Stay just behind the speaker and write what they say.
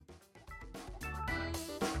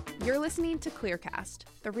You're listening to Clearcast,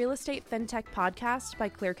 the real estate fintech podcast by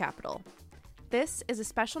Clear Capital. This is a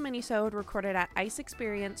special mini-sode recorded at ICE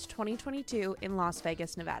Experience 2022 in Las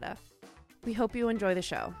Vegas, Nevada. We hope you enjoy the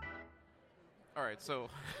show. All right, so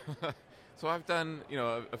I've done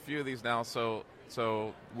a few of these now. So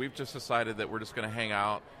we've just decided that we're just going to hang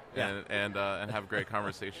out and have a great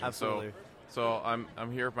conversation. Absolutely. So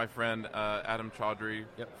I'm here with my friend Adam Chaudhry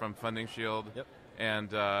from Funding Shield,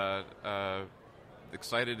 and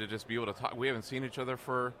excited to just be able to talk. We haven't seen each other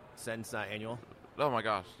since annual. Oh my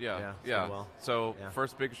gosh, yeah. Well. So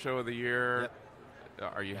first big show of the year.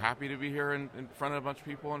 Yep. Are you happy to be here in front of a bunch of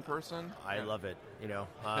people in person? I love it.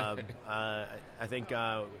 I think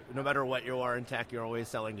no matter what you are in tech, you're always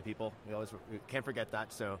selling to people. We can't forget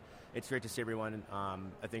that. So it's great to see everyone.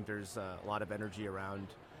 I think there's a lot of energy around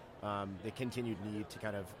the continued need to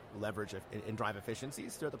kind of leverage and drive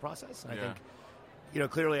efficiencies throughout the process. And I think,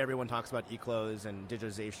 clearly everyone talks about e-close and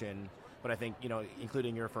digitization, but I think,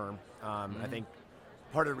 including your firm, I think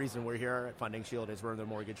part of the reason we're here at Funding Shield is we're in the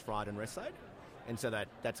mortgage fraud and risk side. And so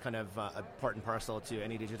that's kind of a part and parcel to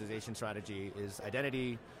any digitization strategy is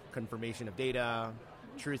identity, confirmation of data,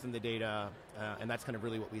 truth in the data, and that's kind of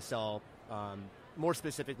really what we sell more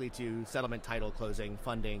specifically to settlement, title, closing,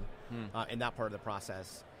 funding, in that part of the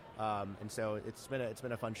process. And so it's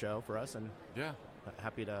been a fun show for us, and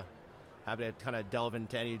happy to kind of delve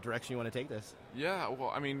into any direction you want to take this. Yeah,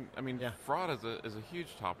 well, I mean, fraud is a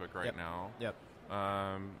huge topic right now. Yep.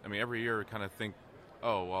 Every year we kind of think,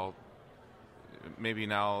 oh well, maybe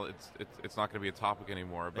now it's not going to be a topic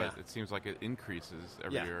anymore, but it seems like it increases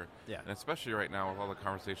every year. Yeah. And especially right now with all the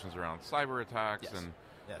conversations around cyber attacks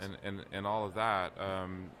and all of that,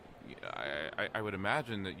 I would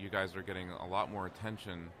imagine that you guys are getting a lot more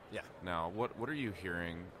attention now. What are you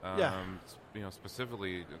hearing,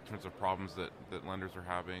 specifically in terms of problems that lenders are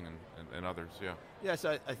having and others? Yeah,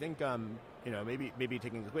 so I think maybe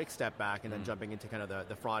taking a quick step back and then jumping into kind of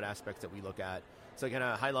the fraud aspects that we look at. So kind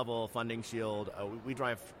of high level Funding Shield, we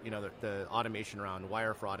drive the automation around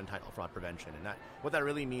wire fraud and title fraud prevention, and what that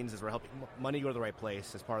really means is we're helping money go to the right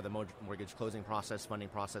place as part of the mortgage closing process, funding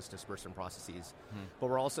process, disbursement processes. But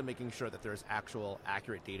we're also making sure that there's actual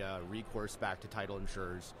accurate data, recourse back to title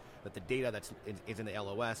insurers, that the data that is in the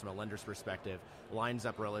LOS from a lender's perspective lines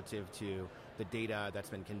up relative to the data that's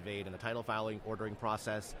been conveyed in the title filing, ordering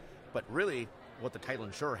process, but really what the title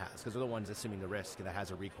insurer has, because they're the ones assuming the risk and that has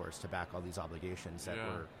a recourse to back all these obligations that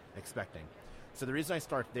we're expecting. So the reason I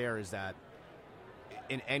start there is that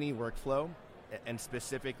in any workflow, and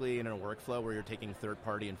specifically in a workflow where you're taking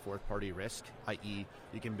third-party and fourth-party risk, i.e.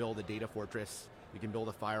 you can build a data fortress, you can build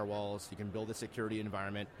the firewalls, you can build a security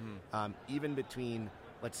environment, even between,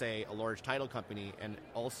 let's say, a large title company and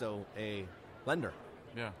also a lender.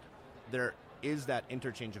 Yeah. There is that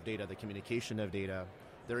interchange of data, the communication of data.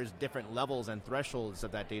 There is different levels and thresholds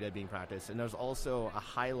of that data being practiced, and there's also a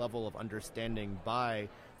high level of understanding by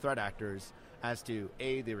threat actors as to,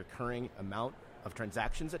 A, the recurring amount of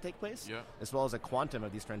transactions that take place, as well as a quantum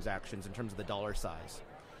of these transactions in terms of the dollar size.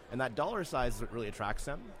 And that dollar size is what really attracts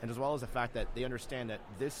them, and as well as the fact that they understand that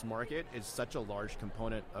this market is such a large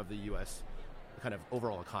component of the U.S. kind of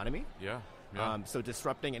overall economy. So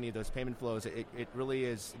disrupting any of those payment flows, it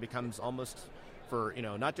really becomes almost for,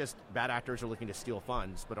 not just bad actors who are looking to steal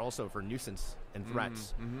funds, but also for nuisance and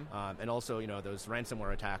threats. And also, those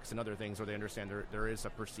ransomware attacks and other things where they understand there is a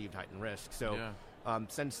perceived heightened risk. So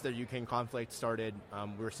since the Ukraine conflict started,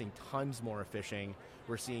 we're seeing tons more phishing.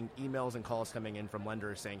 We're seeing emails and calls coming in from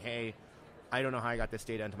lenders saying, hey, I don't know how I got this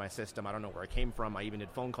data into my system. I don't know where it came from. I even did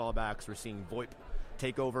phone callbacks. We're seeing VoIP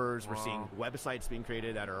takeovers. We're seeing websites being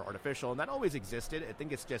created that are artificial. And that always existed. I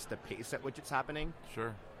think it's just the pace at which it's happening.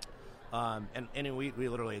 Sure. And we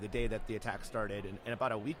literally, the day that the attack started, and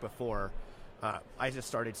about a week before, I just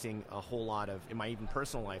started seeing a whole lot of, in my even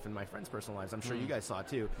personal life, and my friends' personal lives, I'm sure you guys saw it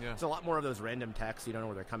too. It's a lot more of those random texts, you don't know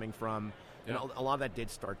where they're coming from. And a lot of that did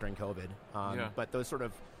start during COVID. But those sort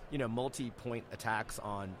of, multi-point attacks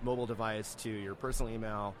on mobile device to your personal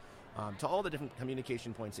email, to all the different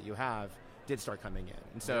communication points that you have, did start coming in.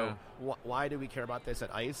 And so why do we care about this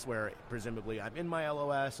at ICE, where presumably I'm in my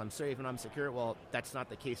LOS, I'm safe and I'm secure? Well, that's not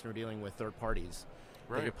the case when we're dealing with third parties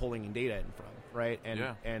that you're pulling in data in from, right?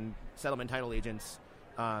 And settlement title agents,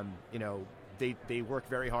 they work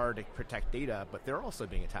very hard to protect data, but they're also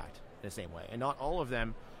being attacked in the same way. And not all of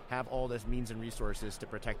them have all this means and resources to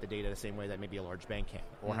protect the data the same way that maybe a large bank can,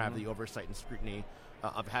 or have the oversight and scrutiny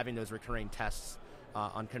of having those recurring tests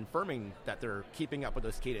on confirming that they're keeping up with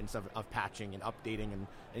those cadence of patching and updating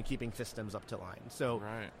and keeping systems up to line. So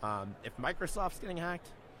if Microsoft's getting hacked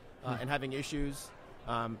and having issues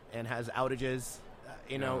and has outages,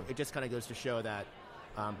 it just kind of goes to show that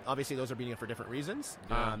Obviously, those are being for different reasons.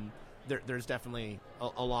 Yeah. There's definitely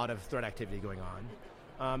a lot of threat activity going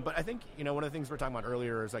on. But I think, one of the things we were talking about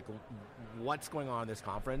earlier is like what's going on in this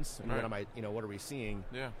conference and what are we seeing?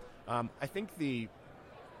 Yeah. I think the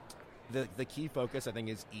key focus, I think,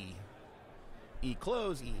 is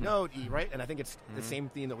E-close, E-note, right? And I think it's the same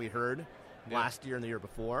theme that we heard last year and the year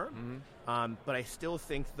before. But I still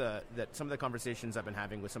think that some of the conversations I've been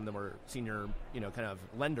having with some of the more senior, kind of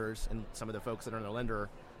lenders and some of the folks that are on the lender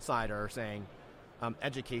side are saying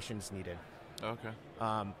education's needed. Okay.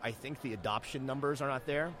 I think the adoption numbers are not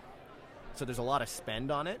there. So there's a lot of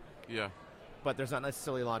spend on it. Yeah. But there's not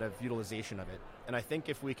necessarily a lot of utilization of it. And I think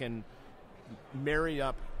if we can marry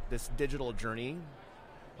up this digital journey,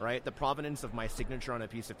 right, the provenance of my signature on a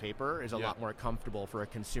piece of paper is a lot more comfortable for a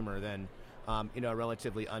consumer than a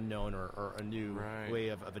relatively unknown or a new way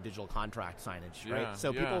of a digital contract signage, right?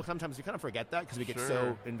 So people sometimes we kind of forget that because we get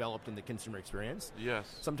so enveloped in the consumer experience. Yes.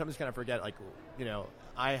 Sometimes we kind of forget, like,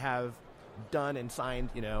 I have done and signed,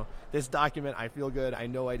 this document. I feel good. I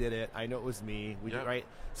know I did it. I know it was me. Right.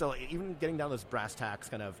 So even getting down those brass tacks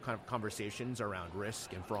kind of conversations around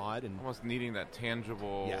risk and fraud and almost needing that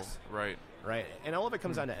tangible. Yes. Right. Right. And all of it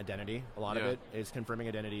comes down to identity. A lot of it is confirming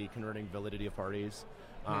identity, converting validity of parties.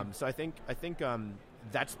 So I think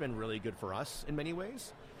that's been really good for us in many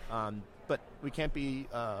ways. But we can't be,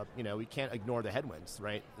 we can't ignore the headwinds,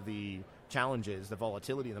 right? The challenges, the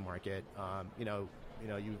volatility in the market.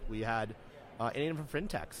 We had and even from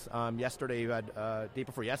fintechs. Yesterday, you had day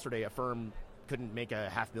before yesterday, a firm couldn't make a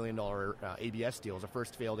 $500 million ABS deal. It was the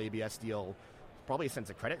first failed ABS deal probably since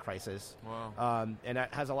the credit crisis. Wow. And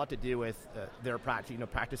that has a lot to do with their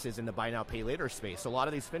practices in the buy now, pay later space. So a lot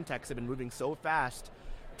of these fintechs have been moving so fast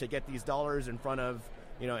to get these dollars in front of,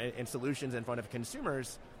 and solutions in front of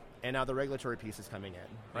consumers, and now the regulatory piece is coming in,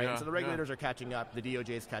 right? Yeah, and so the regulators are catching up, the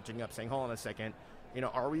DOJ is catching up, saying, hold on a second,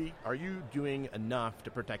 are you doing enough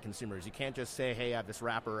to protect consumers? You can't just say, hey, I have this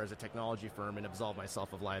wrapper as a technology firm and absolve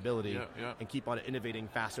myself of liability and keep on innovating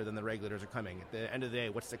faster than the regulators are coming. At the end of the day,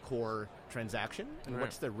 what's the core transaction and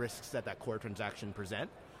what's the risks that core transaction present?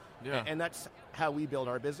 Yeah. And that's how we build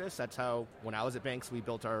our business. That's how, when I was at banks, we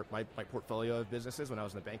built my portfolio of businesses when I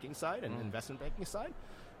was on the banking side and investment banking side.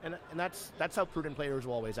 And that's how prudent players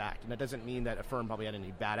will always act. And that doesn't mean that a firm probably had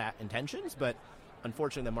any bad intentions, but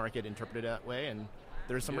unfortunately the market interpreted it that way, and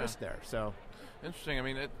there's some risk there. So interesting. I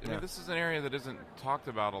mean, this is an area that isn't talked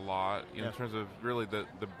about a lot in terms of really the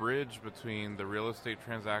bridge between the real estate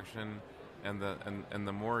transaction and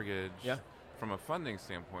the mortgage. Yeah. From a funding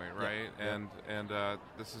standpoint, right? And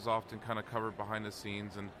this is often kind of covered behind the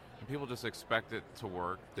scenes, and people just expect it to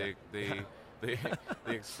work. They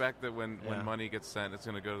expect that when money gets sent, it's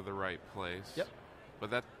going to go to the right place. Yep.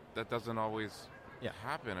 But that doesn't always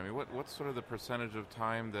happen. I mean, what's sort of the percentage of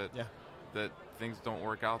time that things don't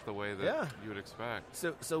work out the way that you would expect?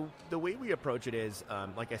 So the way we approach it is,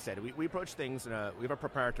 like I said, we approach things, we have a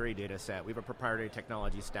proprietary data set, we have a proprietary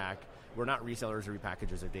technology stack. We're not resellers or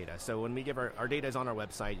repackagers of data. So when we give our data is on our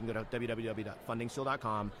website, you can go to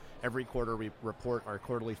www.fundingshield.com. Every quarter we report our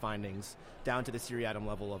quarterly findings down to the seriatim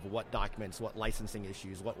level of what documents, what licensing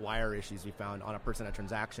issues, what wire issues we found on a percent of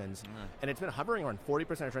transactions. And it's been hovering around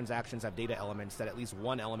 40% of transactions have data elements that at least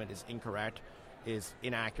one element is incorrect, is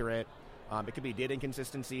inaccurate. It could be data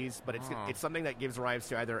inconsistencies, but it's something that gives rise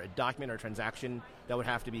to either a document or transaction that would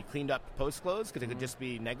have to be cleaned up post-close because it could just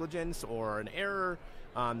be negligence or an error.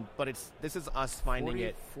 But this is us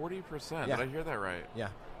finding 40%. Did I hear that right? Yeah.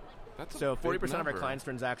 That's so 40% of our clients'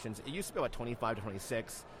 transactions. It used to be about 25 to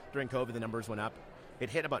 26. During COVID, the numbers went up. It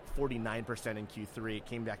hit about 49% in Q3. It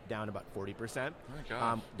came back down about 40%. Oh my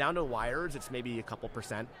gosh. Down to wires, it's maybe a couple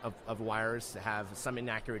percent of wires have some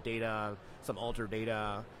inaccurate data, some altered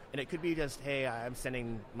data. And it could be just, hey, I'm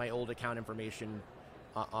sending my old account information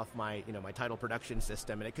off my title production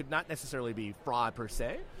system, and it could not necessarily be fraud per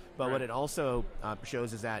se, but what it also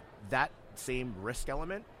shows is that same risk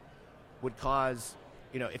element would cause,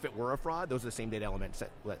 if it were a fraud, those are the same data elements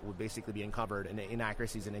that would basically be uncovered, and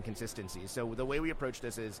inaccuracies and inconsistencies. So the way we approach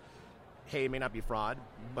this is, hey, it may not be fraud,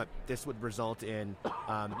 but this would result in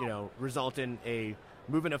a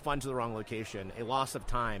movement of funds to the wrong location, a loss of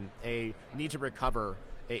time, a need to recover,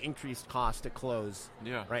 a increased cost to close,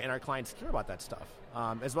 right? And our clients care about that stuff,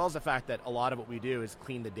 as well as the fact that a lot of what we do is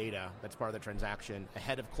clean the data that's part of the transaction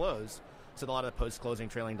ahead of close, so that a lot of the post-closing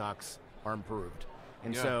trailing docs are improved.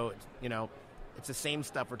 And so, it's the same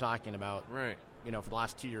stuff we're talking about, right? For the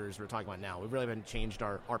last 2 years we're talking about now. We really haven't changed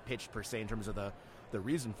our pitch per se in terms of the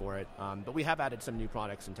reason for it, but we have added some new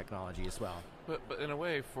products and technology as well. But in a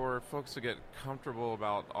way, for folks to get comfortable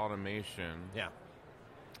about automation,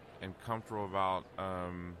 and comfortable about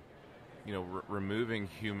removing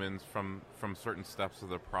humans from certain steps of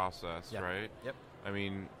the process, right? Yep. I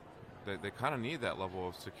mean, they kind of need that level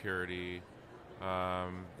of security.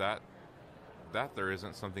 That there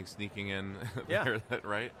isn't something sneaking in there,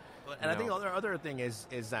 right? And I think the other thing is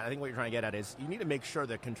that I think what you're trying to get at is you need to make sure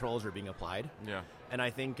that controls are being applied. Yeah. And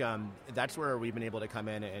I think that's where we've been able to come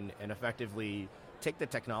in and effectively take the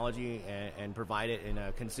technology and provide it in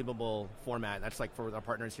a consumable format. That's like for our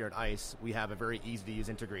partners here at ICE, we have a very easy-to-use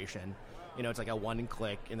integration. It's like a one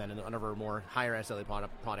click, and then in one of our more higher SLA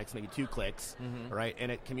products, maybe 2 clicks, right?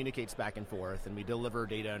 And it communicates back and forth, and we deliver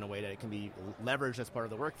data in a way that it can be leveraged as part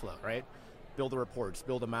of the workflow, right? Build the reports,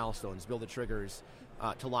 build the milestones, build the triggers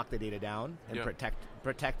to lock the data down and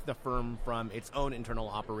protect the firm from its own internal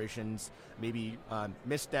operations, maybe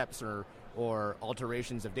missteps or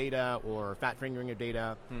alterations of data or fat fingering of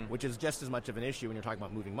data, which is just as much of an issue when you're talking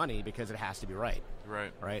about moving money because it has to be right.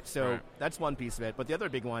 Right. So that's one piece of it. But the other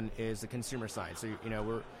big one is the consumer side. So,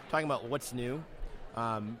 we're talking about what's new.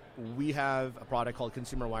 We have a product called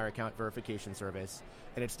Consumer Wire Account Verification Service,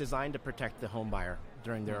 and it's designed to protect the home buyer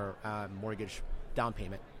during their mortgage down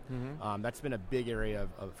payment. That's been a big area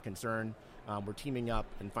of concern. We're teaming up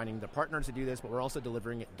and finding the partners to do this, but we're also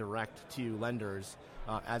delivering it direct to lenders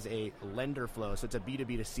as a lender flow. So it's a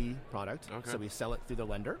B2B2C product. So we sell it through the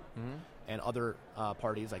lender, and other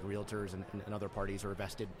parties like realtors and other parties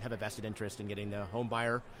have a vested interest in getting the home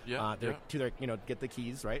buyer to their get the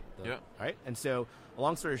keys, right? Right. And so,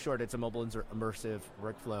 long story short, it's a mobile immersive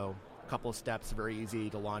workflow. Couple of steps, very easy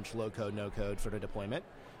to launch, low code, no code sort of deployment.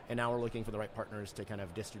 And now we're looking for the right partners to kind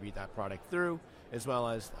of distribute that product through, as well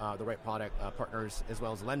as the right product partners, as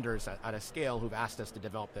well as lenders at a scale who've asked us to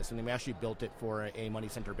develop this. And then we actually built it for a money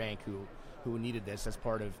center bank who needed this as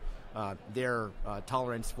part of their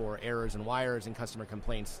tolerance for errors and wires and customer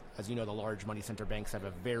complaints. As you know, the large money center banks have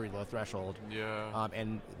a very low threshold.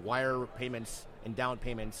 And wire payments and down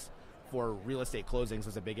payments for real estate closings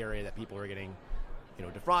was a big area that people were getting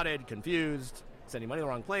defrauded, confused, sending money to the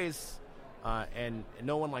wrong place. And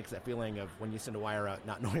no one likes that feeling of when you send a wire out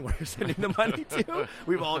not knowing where you're sending the money to.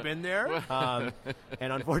 We've all been there.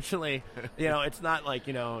 And unfortunately, it's not like,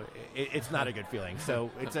 it's not a good feeling. So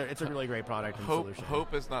it's a really great product and solution.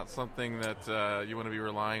 Hope is not something that you want to be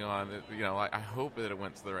relying on. I hope that it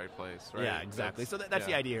went to the right place, right? Yeah, exactly. So that's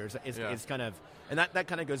the idea here is kind of, and that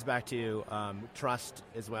kind of goes back to trust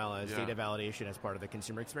as well as data validation as part of the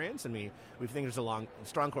consumer experience. And we think there's a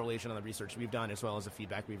strong correlation on the research we've done as well as the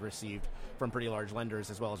feedback we've received from pretty large lenders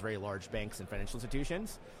as well as very large banks and financial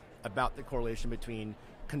institutions about the correlation between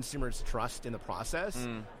consumers' trust in the process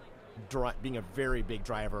being a very big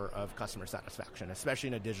driver of customer satisfaction, especially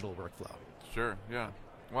in a digital workflow. Sure, yeah.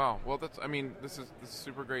 Wow. Well, this is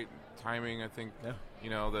super great timing. I think,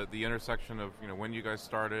 the intersection of, when you guys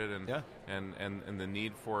started and the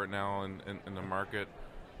need for it now in the market.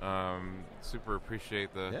 Super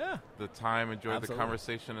appreciate the time. Enjoyed the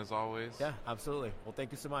conversation as always. Yeah, absolutely. Well,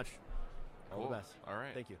 thank you so much. All Cool. the best. All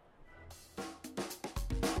right. Thank you.